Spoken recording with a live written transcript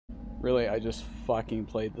Really, I just fucking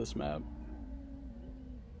played this map.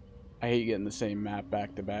 I hate getting the same map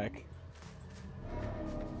back to back.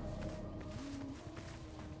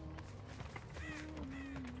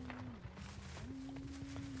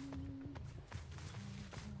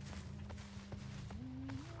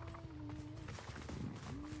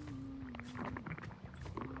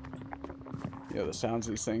 Yeah, the sounds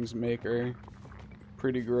these things make are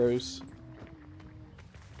pretty gross.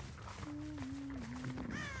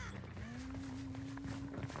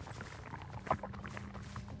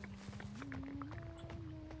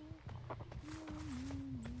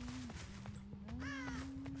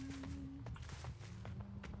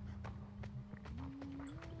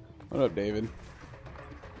 What up, David?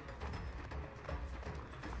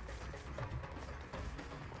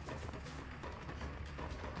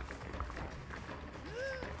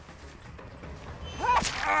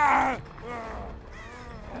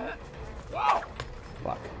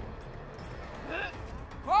 Fuck.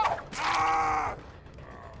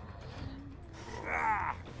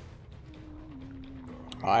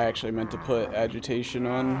 I actually meant to put agitation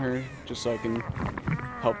on her just so I can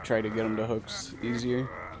help try to get them to hooks easier.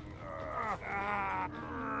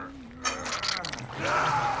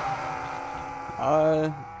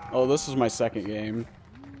 Oh, this is my second game.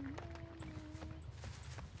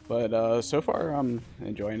 But, so far I'm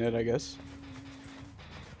enjoying it, I guess.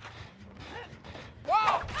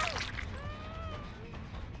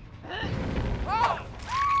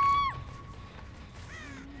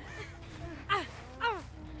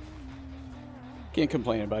 Can't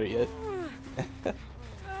complain about it yet.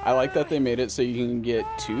 I like that they made it so you can get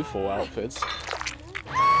 2 full outfits.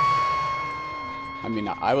 I mean,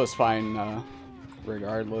 I was fine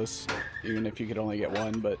regardless, even if you could only get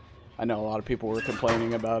 1, but I know a lot of people were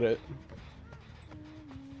complaining about it.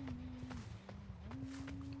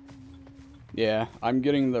 Yeah, I'm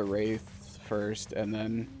getting the Wraith first, and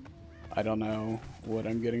then I don't know what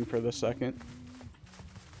I'm getting for the second.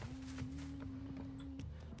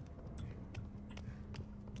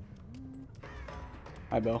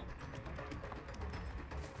 Hi, Bill.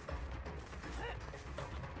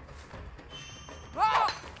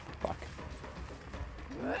 Fuck.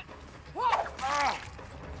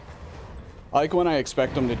 I like when I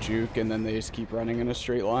expect them to juke and then they just keep running in a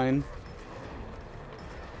straight line.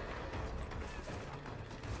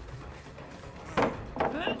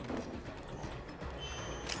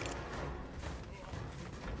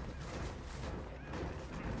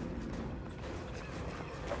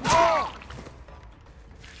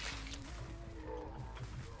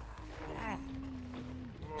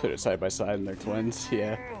 Put it side by side and they're twins,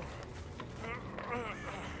 yeah.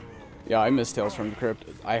 Yeah, I miss Tales from the Crypt.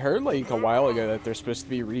 I heard like a while ago that they're supposed to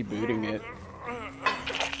be rebooting it.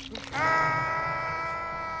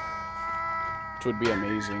 Which would be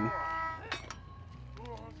amazing.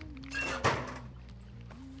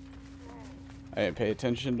 I didn't pay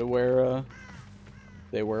attention to where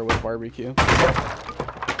they were with barbecue.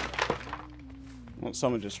 Well,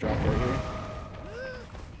 someone just dropped right here.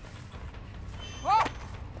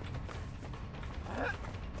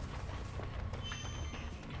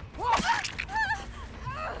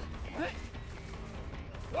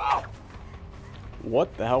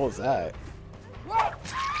 What the hell was that?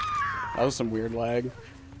 That was some weird lag.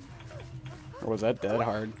 Or was that dead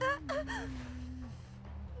hard?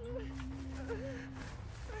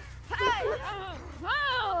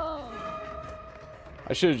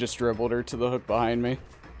 I should have just dribbled her to the hook behind me,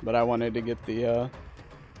 but I wanted to get the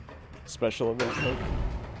special event hook.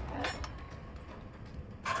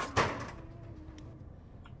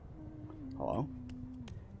 Hello?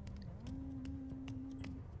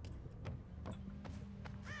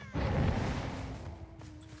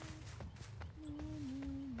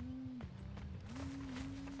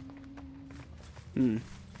 Hmm.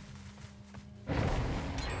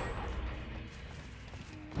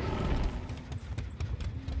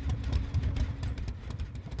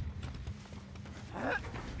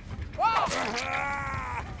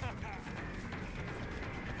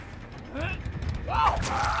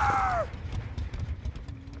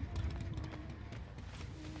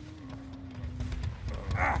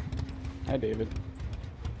 Hi, David.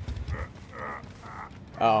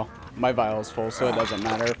 Oh, my vial's full, so it doesn't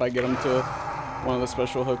matter if I get him to one of the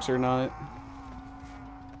special hooks or not.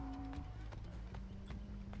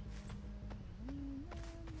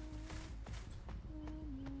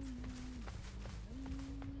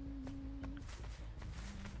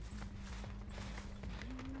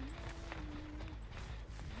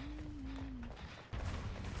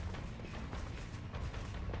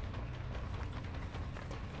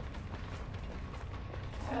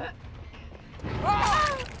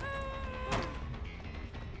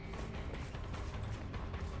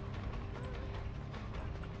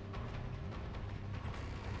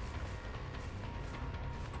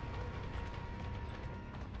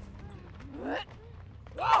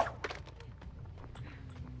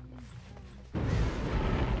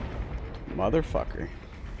 Motherfucker.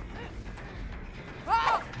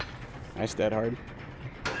 Nice dead hard.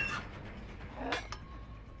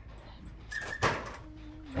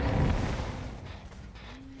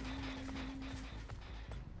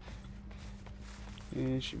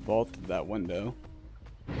 And she vaulted that window.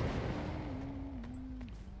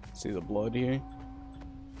 See the blood here?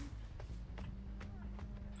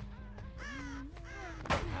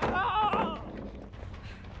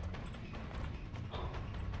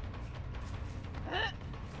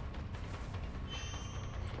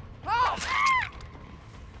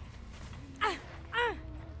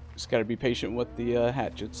 Just gotta be patient with the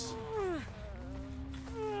hatchets.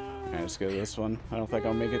 Alright, let's go to this one. I don't think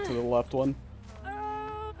I'll make it to the left one.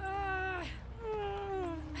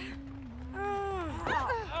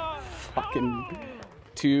 Fucking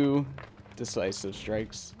 2 decisive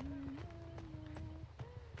strikes.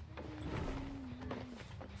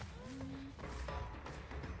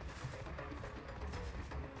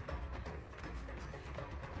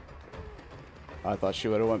 I thought she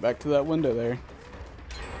would have went back to that window there.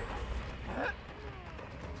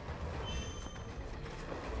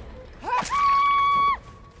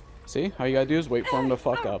 See? All you gotta do is wait for them to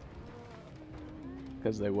fuck up.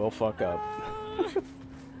 Because they will fuck up.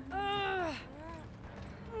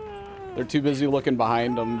 They're too busy looking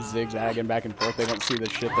behind them, zigzagging back and forth. They don't see the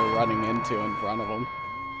shit they're running into in front of them.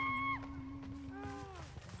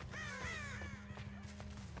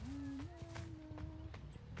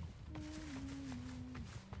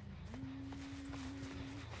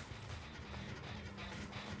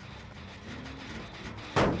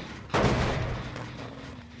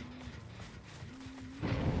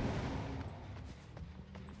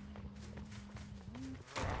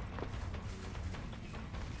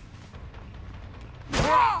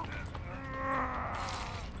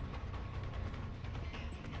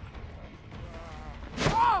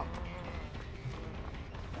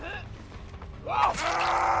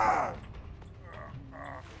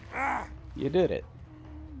 You did it.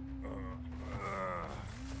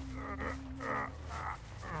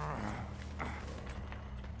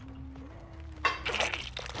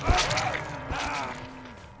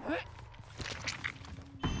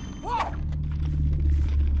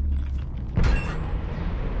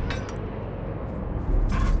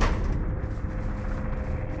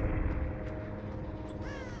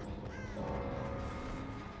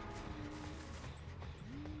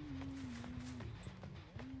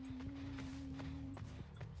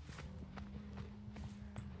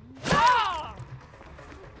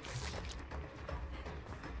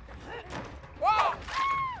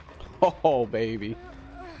 Oh, baby.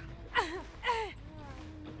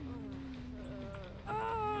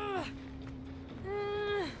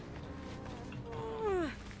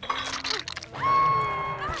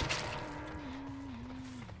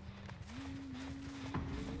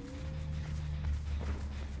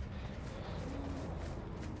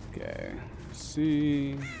 Okay, let's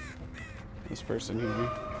see this person here.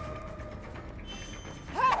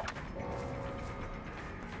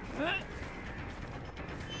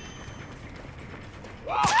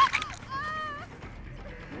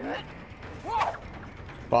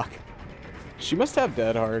 Fuck. She must have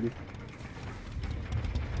dead hard.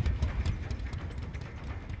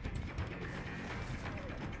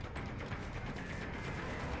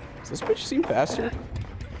 Does this bitch seem faster?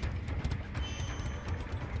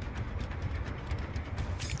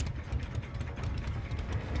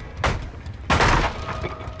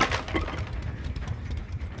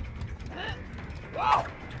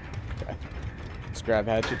 Okay. Let's grab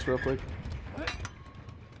hatchets real quick.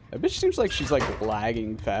 That bitch seems like she's like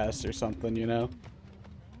lagging fast or something, you know?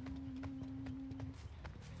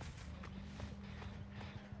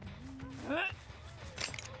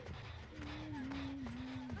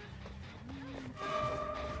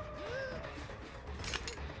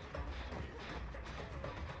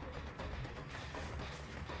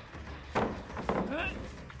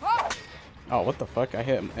 Oh, what the fuck? I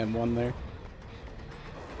hit M1 there.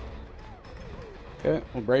 Okay,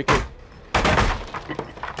 we'll break it.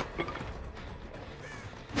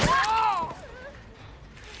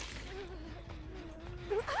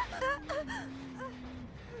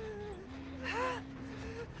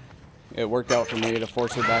 It worked out for me to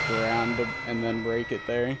force her back around and then break it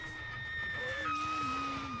there.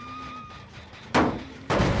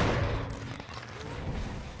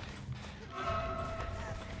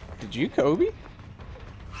 Did you, Kobe?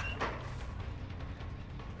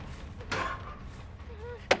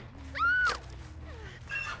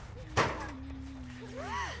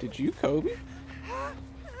 Did you, Kobe?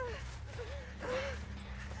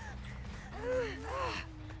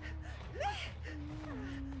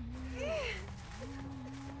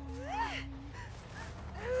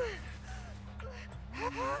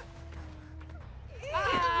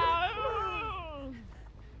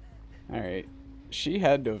 She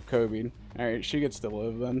had to have Kobe'd. Alright, she gets to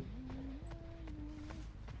live then.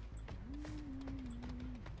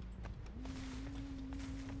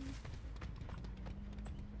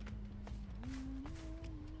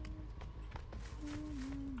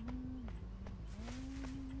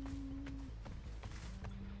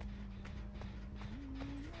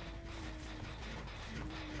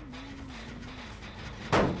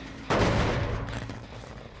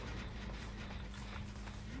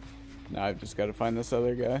 Now I've just got to find this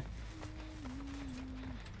other guy.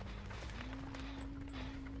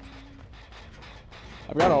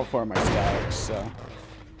 I've got all 4 of my stacks, so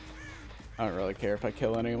I don't really care if I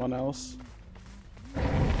kill anyone else.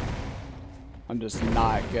 I'm just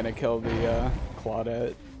not gonna kill the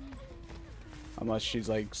Claudette unless she's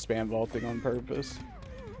like spam vaulting on purpose.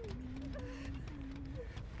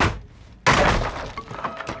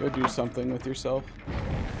 Go do something with yourself.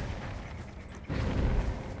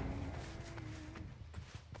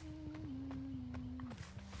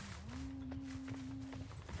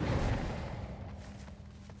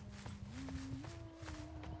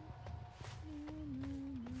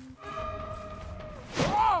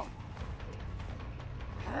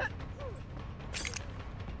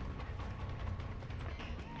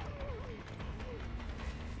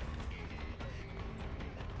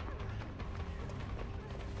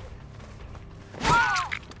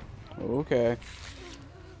 Okay.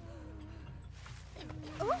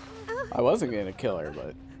 I wasn't gonna kill her,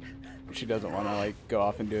 but she doesn't want to like go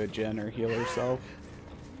off and do a gen or heal herself.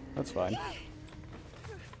 That's fine.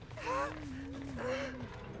 I'm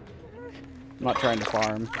not trying to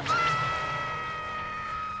farm.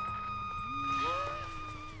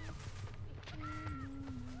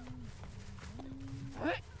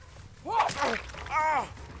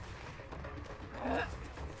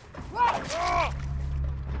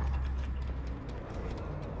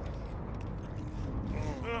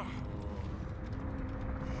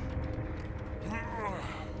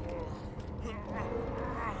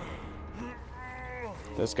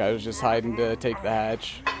 This guy was just hiding to take the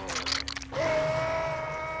hatch.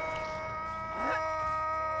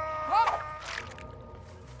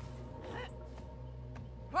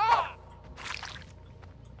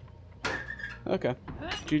 Okay.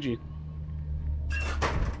 GG.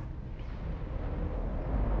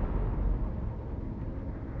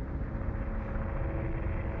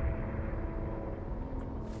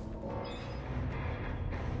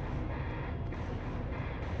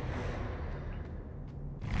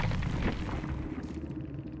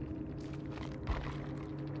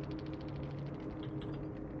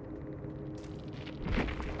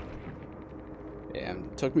 Damn,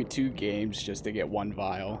 it took me 2 games just to get 1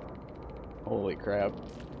 vial. Holy crap.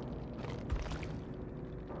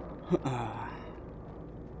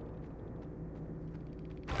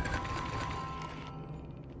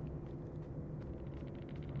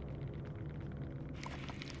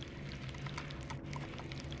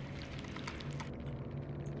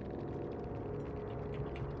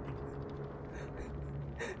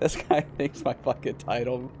 This guy thinks my fucking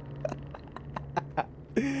title.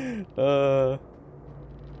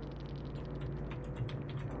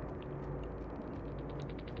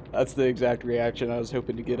 That's the exact reaction I was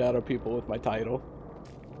hoping to get out of people with my title.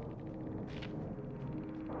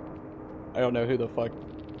 I don't know who the fuck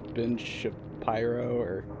Ben Shapiro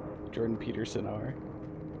or Jordan Peterson are.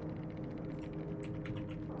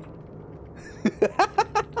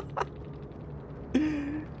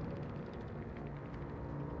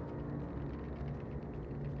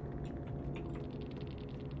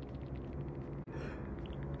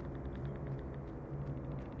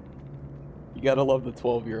 You gotta love the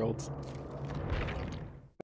 12-year-olds.